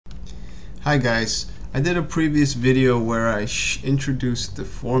Hi guys, I did a previous video where I introduced the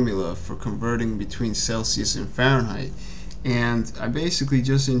formula for converting between Celsius and Fahrenheit, and I basically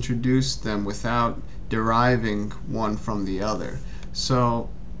just introduced them without deriving one from the other.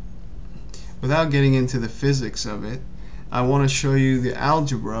 So without getting into the physics of it, I want to show you the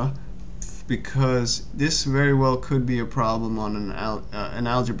algebra, because this very well could be a problem on an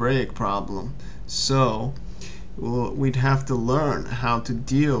algebraic problem. So we'd have to learn how to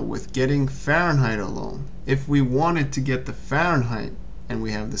deal with getting Fahrenheit alone. If we wanted to get the Fahrenheit and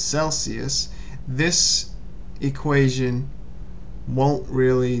we have the Celsius, this equation won't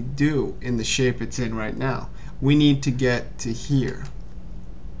really do in the shape it's in right now. We need to get to here,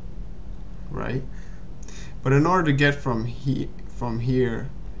 right? But in order to get from here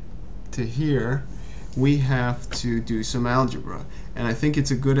to here, we have to do some algebra, and I think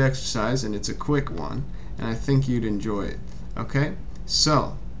it's a good exercise and it's a quick one, and I think you'd enjoy it. Okay,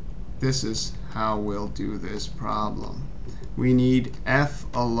 so this is how we'll do this problem. We need f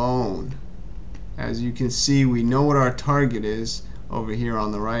alone. As you can see, we know what our target is over here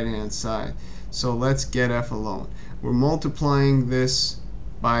on the right hand side, so let's get f alone. We're multiplying this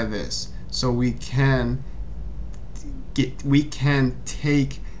by this, so we can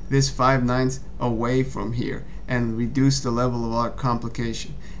take this 5/9 away from here and reduce the level of our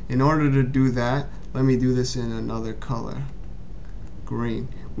complication. In order to do that, let me do this in another color, green.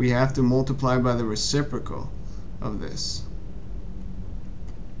 We have to multiply by the reciprocal of this,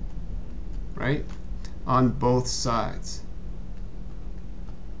 right, on both sides.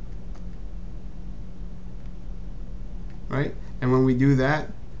 Right? And when we do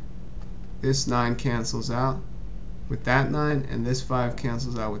that, this 9 cancels out with that 9, and this 5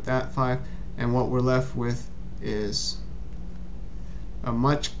 cancels out with that 5, and what we're left with is a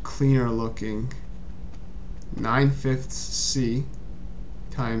much cleaner looking 9/5 c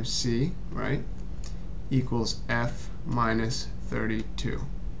times c, right, equals f minus 32.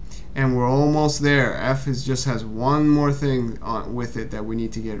 And we're almost there. F just has one more thing with it that we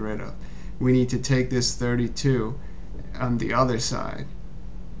need to get rid of. We need to take this 32 on the other side,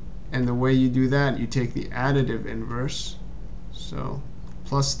 and the way you do that, you take the additive inverse, so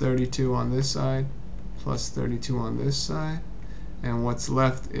plus 32 on this side, plus 32 on this side, and what's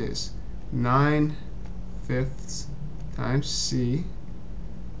left is 9/5 times c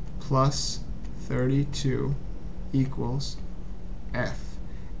plus 32 equals f.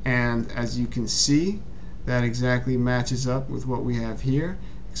 And as you can see, that exactly matches up with what we have here,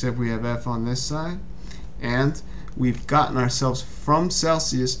 except we have f on this side, and we've gotten ourselves from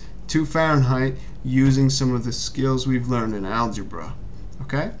Celsius to Fahrenheit using some of the skills we've learned in algebra.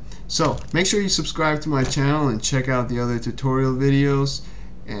 Okay? So make sure you subscribe to my channel and check out the other tutorial videos.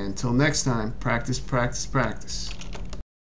 And until next time, practice, practice, practice.